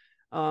that,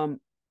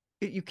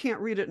 you can't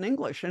read it in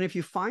English. And if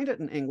you find it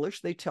in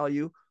English, they tell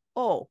you,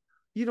 oh,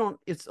 you don't,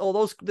 it's all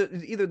those,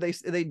 either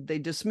they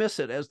dismiss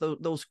it as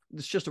those,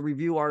 it's just a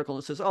review article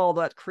and it says, oh,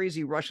 that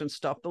crazy Russian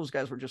stuff, those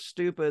guys were just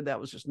stupid, that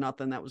was just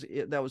nothing, that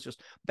was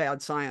just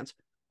bad science.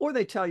 Or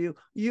they tell you,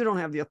 you don't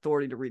have the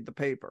authority to read the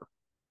paper.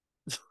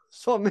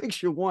 So it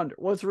makes you wonder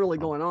what's really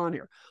going on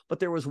here. But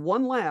there was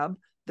one lab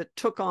that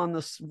took on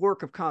this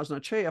work of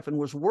Kosnachev and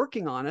was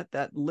working on it.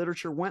 That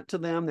literature went to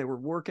them, they were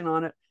working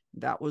on it.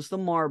 That was the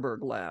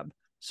Marburg lab.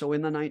 So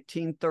in the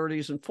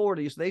 1930s and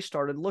 40s, they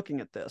started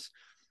looking at this.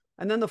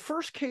 And then the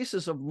first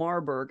cases of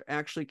Marburg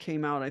actually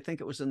came out, I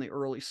think it was in the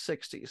early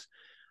 60s.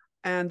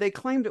 And they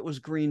claimed it was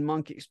green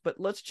monkeys, but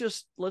let's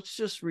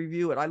just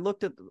review it. I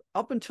looked at,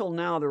 up until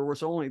now, there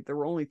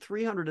were only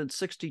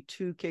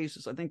 362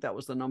 cases. I think that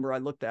was the number I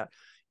looked at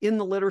in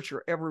the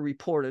literature ever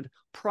reported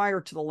prior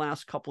to the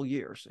last couple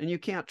years. And you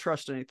can't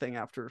trust anything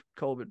after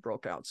COVID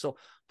broke out. So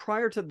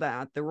prior to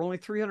that, there were only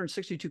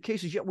 362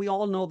 cases, yet we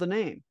all know the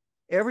name.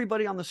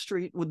 Everybody on the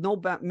street with no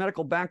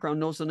medical background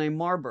knows the name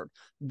Marburg.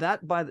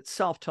 That by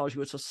itself tells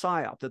you it's a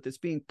psyop, that it's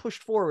being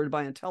pushed forward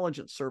by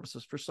intelligence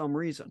services for some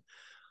reason.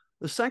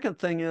 The second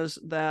thing is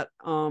that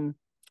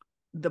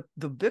the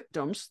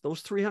victims,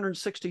 those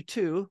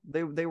 362,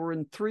 they were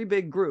in three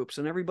big groups,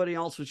 and everybody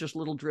else was just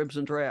little dribs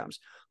and drabs.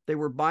 They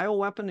were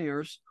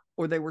bioweaponeers,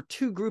 or they were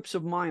two groups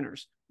of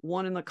miners,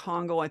 one in the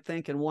Congo, I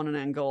think, and one in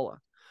Angola.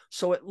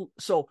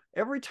 So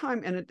every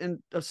time, and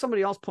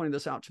somebody else pointed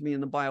this out to me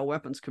in the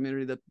bioweapons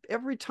community, that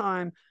every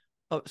time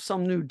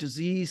some new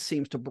disease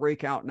seems to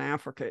break out in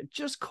Africa, it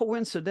just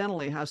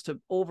coincidentally has to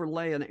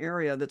overlay an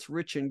area that's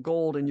rich in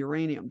gold and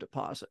uranium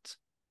deposits.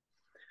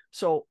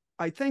 So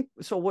I think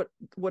so.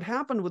 What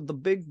happened with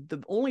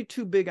the only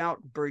two big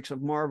outbreaks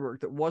of Marburg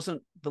that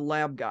wasn't the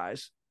lab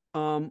guys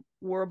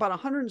were about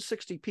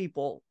 160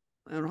 people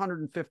and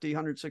 150,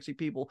 160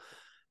 people,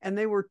 and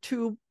they were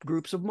two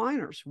groups of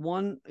miners,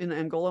 one in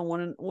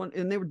Angola,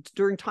 and they were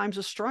during times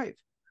of strife.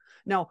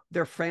 Now,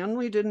 their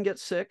family didn't get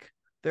sick,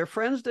 their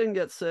friends didn't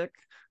get sick,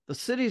 the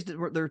cities,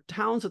 their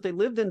towns that they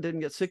lived in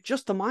didn't get sick,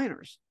 just the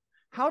miners.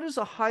 How does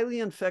a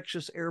highly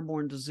infectious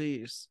airborne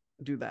disease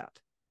do that?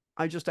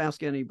 I just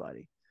ask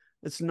anybody.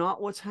 It's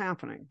not what's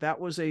happening. That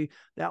was a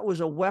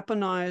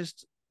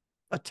weaponized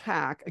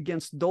attack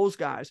against those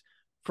guys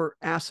for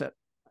asset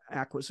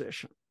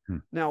acquisition.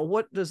 Now,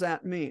 what does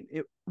that mean?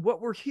 What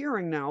we're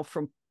hearing now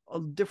from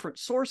different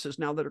sources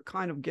now that are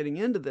kind of getting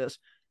into this,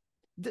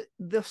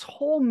 this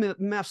whole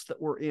mess that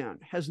we're in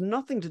has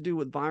nothing to do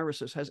with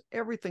viruses, has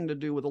everything to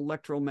do with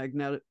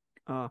electromagnetic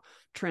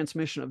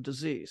transmission of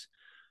disease.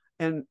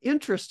 And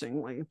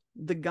interestingly,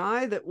 the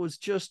guy that was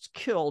just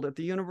killed at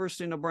the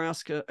University of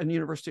Nebraska and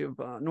University of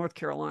North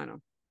Carolina,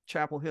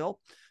 Chapel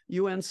Hill,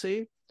 UNC,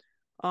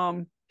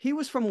 he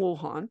was from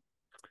Wuhan.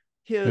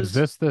 Is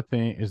this the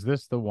thing? Is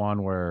this the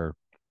one where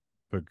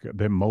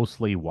the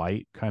mostly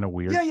white kind of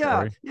weird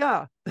story?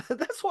 Yeah.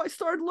 That's why I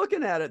started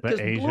looking at it, because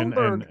The Asian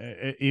Bloomberg,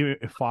 and even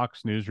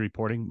Fox News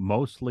reporting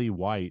mostly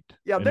white.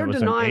 yeah, and they're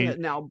denying it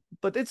now,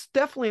 but it's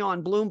definitely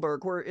on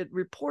Bloomberg where it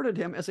reported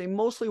him as a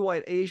mostly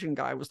white Asian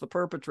guy was the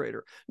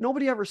perpetrator.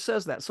 Nobody ever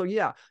says that. So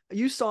yeah,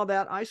 you saw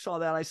that, I saw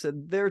that. I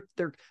said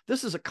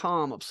this is a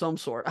comm of some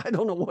sort. I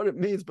don't know what it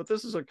means, but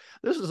this is a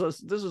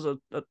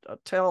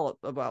tell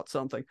about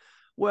something.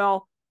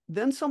 Well,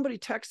 then somebody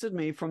texted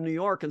me from New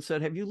York and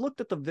said, "Have you looked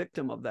at the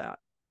victim of that?"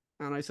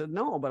 And I said,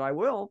 "No, but I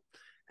will."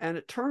 And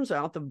it turns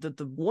out that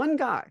the one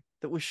guy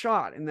that was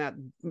shot in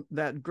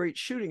that great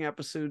shooting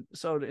episode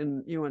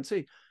in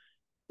UNC,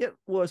 it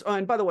was, oh,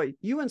 and by the way,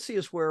 UNC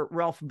is where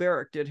Ralph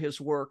Barrick did his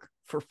work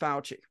for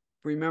Fauci.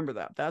 Remember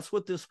that.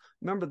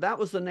 Remember, that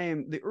was the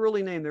name, the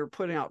early name they were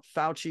putting out.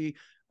 Fauci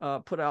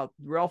put out,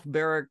 Ralph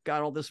Barrick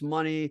got all this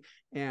money,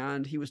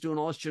 and he was doing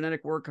all this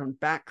genetic work on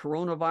bat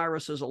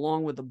coronaviruses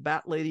along with the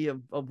bat lady of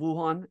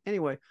Wuhan.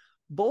 Anyway,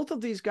 both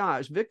of these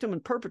guys, victim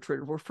and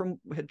perpetrator, were from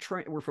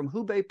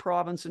Hubei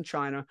province in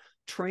China,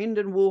 trained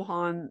in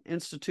Wuhan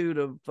Institute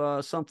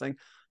of something.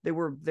 They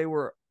were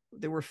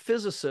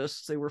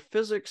physicists. They were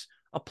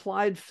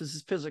applied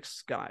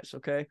physics guys.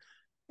 Okay,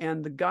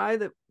 and the guy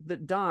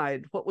that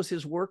died, what was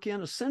his work in?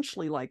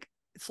 Essentially,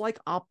 it's like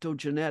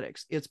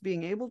optogenetics. It's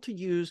being able to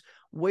use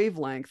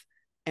wavelength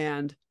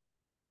and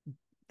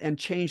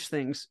change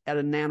things at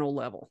a nano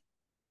level.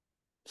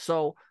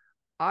 So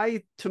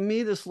to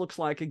me, this looks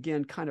like,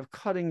 again, kind of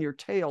cutting your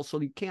tail, so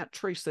you can't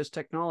trace this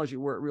technology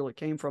where it really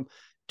came from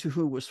to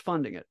who was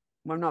funding it.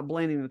 I'm not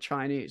blaming the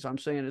Chinese. I'm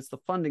saying it's the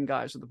funding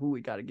guys of who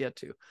we got to get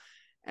to.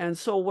 And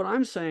so what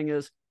I'm saying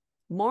is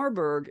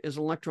Marburg is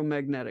an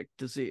electromagnetic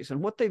disease.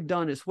 And what they've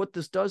done is, what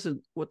this does is,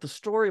 what the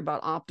story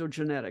about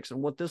optogenetics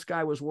and what this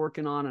guy was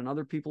working on and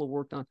other people have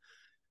worked on,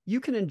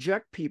 you can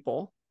inject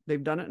people.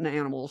 They've done it in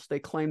animals. They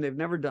claim they've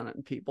never done it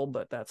in people,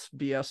 but that's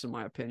BS in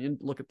my opinion.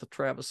 Look at the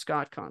Travis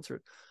Scott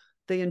concert.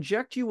 They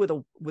inject you with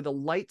a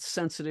light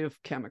sensitive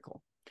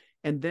chemical,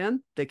 and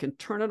then they can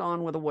turn it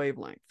on with a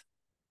wavelength.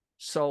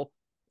 So,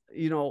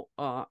 they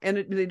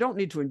don't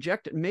need to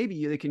inject it.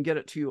 Maybe they can get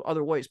it to you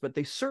other ways, but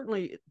they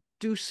certainly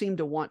do seem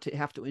to want to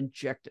have to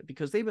inject it,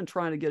 because they've been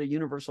trying to get a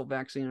universal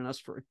vaccine in us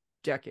for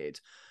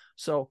decades.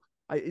 So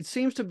it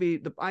seems to be,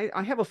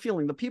 I have a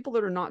feeling the people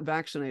that are not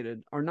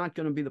vaccinated are not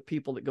going to be the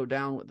people that go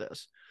down with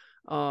this.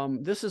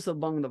 This is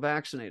among the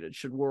vaccinated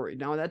should worry.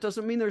 Now, that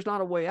doesn't mean there's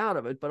not a way out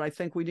of it, but I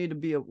think we need to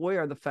be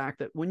aware of the fact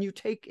that when you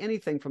take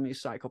anything from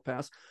these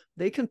psychopaths,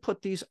 they can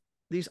put these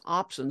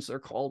opsins, they're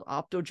called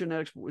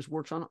optogenetics, which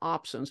works on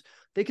opsins.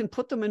 They can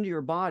put them into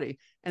your body,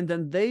 and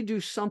then they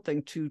do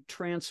something to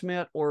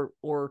transmit, or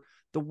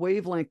the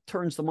wavelength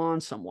turns them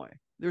on some way.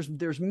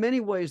 There's many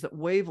ways that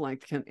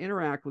wavelength can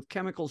interact with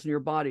chemicals in your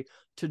body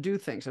to do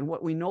things. And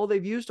what we know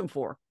they've used them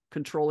for,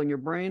 controlling your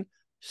brain,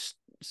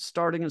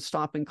 starting and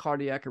stopping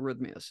cardiac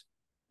arrhythmias.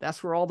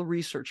 That's where all the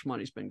research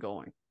money's been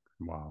going.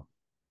 Wow.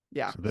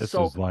 Yeah.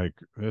 So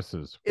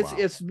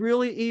it's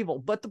really evil.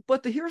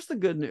 But here's the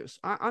good news.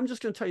 I'm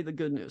just going to tell you the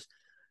good news.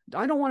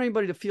 I don't want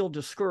anybody to feel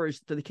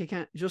discouraged that they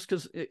can't, just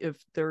because if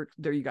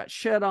you got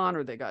shed on,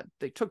 or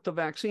they took the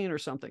vaccine or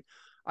something.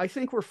 I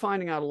think we're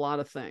finding out a lot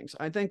of things.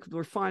 I think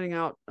we're finding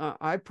out,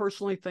 I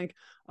personally think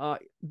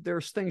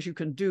there's things you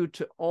can do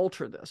to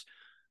alter this.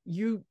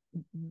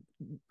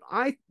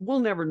 I will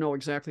never know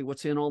exactly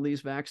what's in all these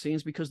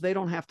vaccines, because they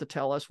don't have to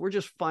tell us. We're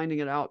just finding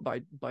it out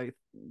by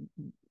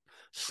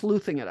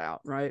sleuthing it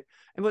out, right?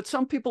 But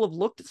some people have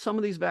looked at some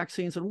of these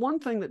vaccines, and one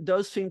thing that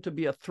does seem to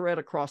be a thread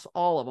across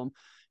all of them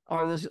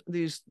are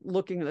these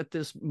looking at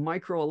this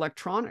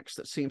microelectronics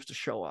that seems to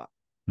show up.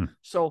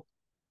 So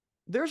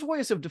there's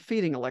ways of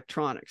defeating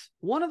electronics.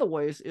 One of the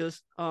ways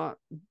is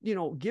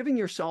giving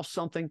yourself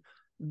something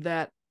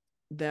that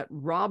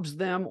robs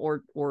them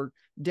or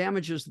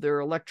damages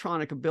their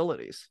electronic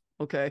abilities.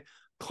 Okay,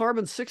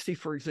 carbon-60,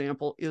 for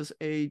example, is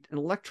an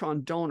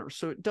electron donor.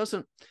 So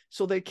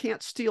they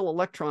can't steal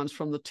electrons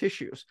from the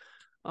tissues.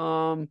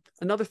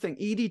 Another thing,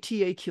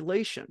 EDTA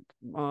chelation.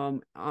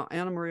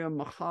 Anna Maria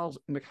Michal,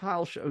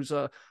 who's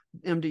a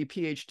MD,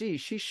 PhD,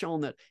 she's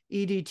shown that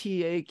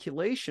EDTA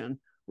chelation,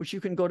 which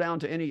you can go down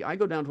to I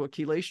go down to a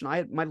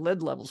chelation. My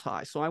lead level's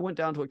high. So I went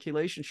down to a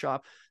chelation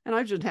shop, and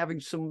I've been having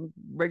some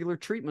regular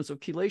treatments of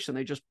chelation.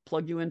 They just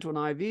plug you into an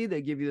IV.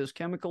 They give you this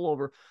chemical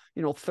over,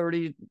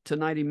 30 to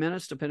 90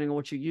 minutes, depending on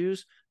what you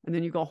use. And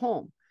then you go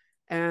home.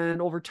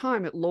 And over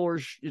time,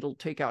 it'll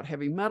take out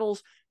heavy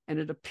metals. And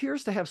it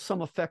appears to have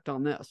some effect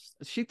on this.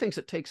 She thinks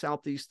it takes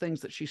out these things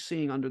that she's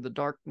seeing under the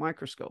dark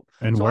microscope.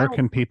 And so where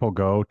can people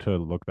go to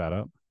look that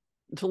up?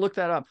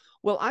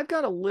 Well, I've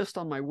got a list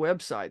on my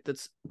website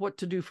that's what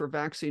to do for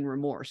vaccine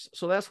remorse.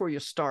 So that's where you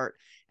start.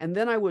 And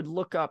then I would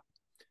look up,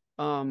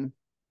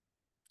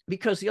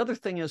 because the other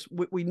thing is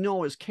we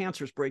know is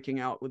cancer's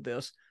breaking out with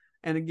this.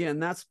 And again,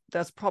 that's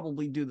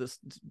probably due this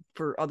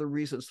for other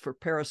reasons, for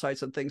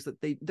parasites and things that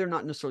they're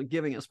not necessarily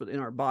giving us, but in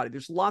our body.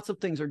 There's lots of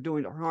things they're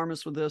doing to harm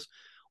us with this.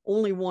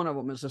 Only one of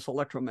them is this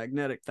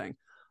electromagnetic thing.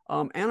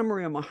 Anna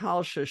Maria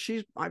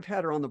Mihalsha, I've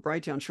had her on the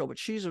Brighttown show, but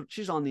she's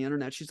on the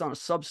internet. She's on a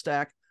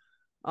Substack.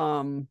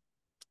 And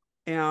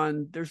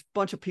there's a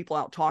bunch of people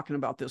out talking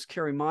about this.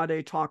 Carrie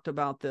Made talked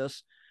about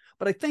this.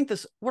 But I think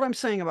what I'm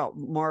saying about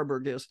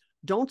Marburg is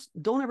don't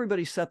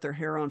everybody set their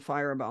hair on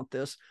fire about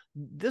this.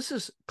 This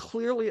is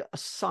clearly a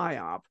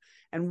psyop.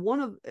 And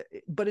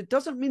but it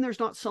doesn't mean there's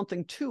not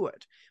something to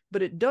it.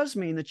 But it does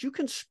mean that you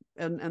can,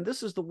 and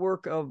this is the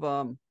work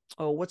of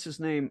what's his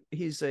name?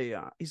 He's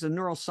a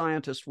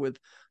neuroscientist with,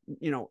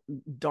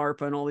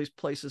 DARPA and all these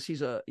places.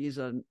 He's a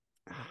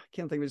I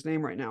can't think of his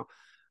name right now.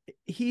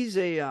 He's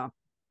kind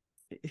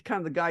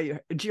of the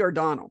guy,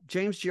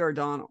 James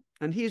Giordano,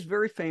 and he's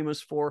very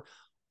famous for,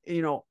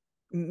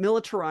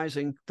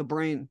 militarizing the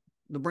brain.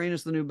 The brain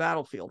is the new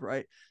battlefield,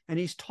 right? And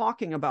he's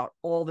talking about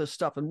all this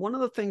stuff. And one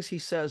of the things he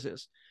says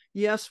is,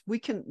 yes, we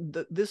can.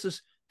 This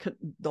is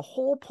the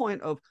whole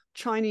point of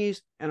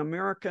Chinese and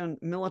American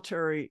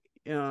military.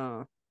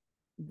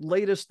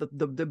 Latest,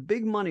 the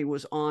big money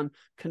was on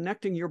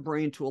connecting your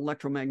brain to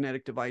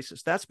electromagnetic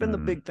devices. That's been the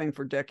big thing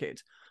for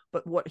decades.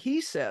 But what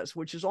he says,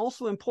 which is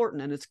also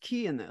important, and it's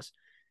key in this,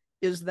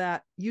 is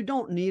that you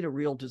don't need a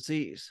real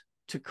disease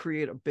to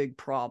create a big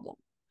problem.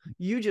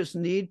 You just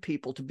need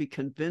people to be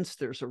convinced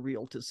there's a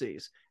real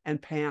disease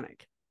and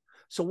panic.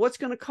 So what's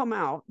going to come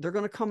out? They're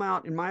going to come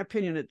out, in my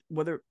opinion,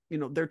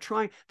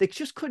 they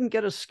just couldn't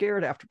get us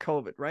scared after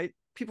COVID, right?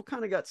 People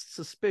kind of got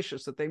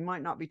suspicious that they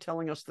might not be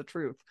telling us the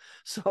truth.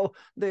 So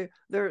they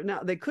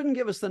couldn't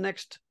give us the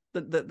next,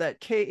 that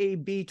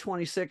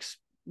KAB26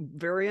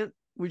 variant.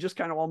 We just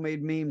kind of all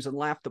made memes and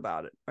laughed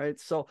about it, right?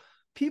 So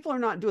people are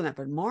not doing that,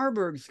 but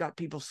Marburg's got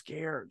people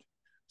scared.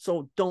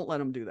 So don't let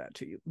them do that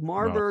to you.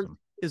 Marburg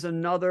is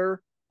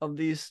another of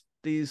these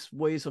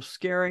ways of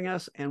scaring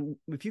us. And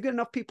if you get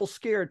enough people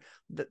scared,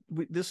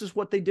 this is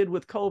what they did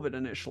with COVID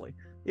initially.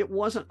 It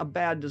wasn't a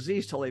bad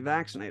disease till they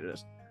vaccinated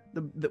us.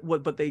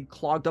 But they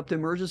clogged up the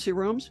emergency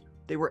rooms.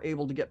 They were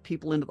able to get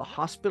people into the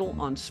hospital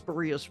on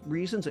spurious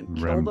reasons and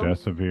kill them.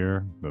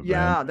 Remdesivir.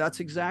 Yeah, that's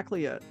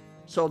exactly it.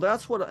 So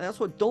that's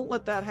what. Don't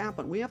let that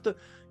happen. We have to,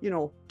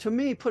 to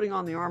me, putting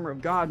on the armor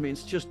of God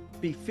means just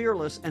be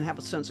fearless and have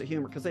a sense of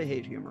humor, because they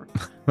hate humor.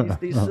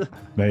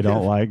 They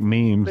don't like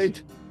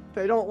memes.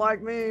 They don't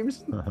like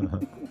memes.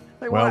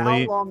 They want to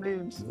outlaw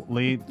memes.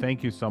 Lee,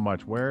 thank you so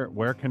much.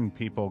 Where can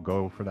people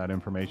go for that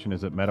information?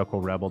 Is it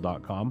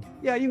medicalrebel.com?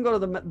 Yeah, you can go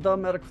to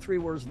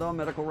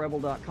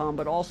themedicalrebel.com.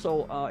 But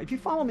also, if you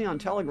follow me on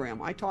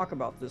Telegram, I talk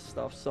about this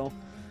stuff. So,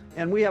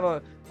 and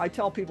I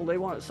tell people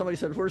somebody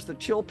said, where's the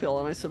chill pill?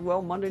 And I said,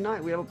 well, Monday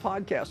night we have a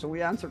podcast, and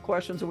we answer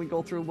questions and we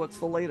go through what's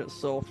the latest.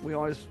 So we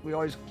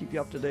always keep you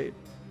up to date.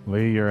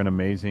 Lee, you're an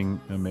amazing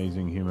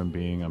human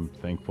being. I'm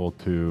thankful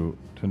to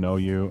know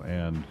you,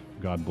 and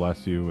God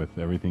bless you with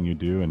everything you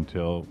do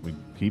until we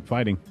keep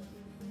fighting.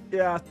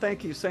 Yeah,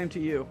 thank you. Same to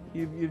you.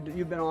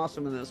 You've been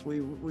awesome in this.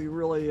 We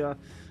really,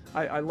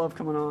 I love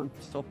coming on.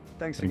 So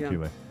thanks again. Thank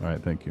you, Lee. All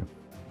right, thank you.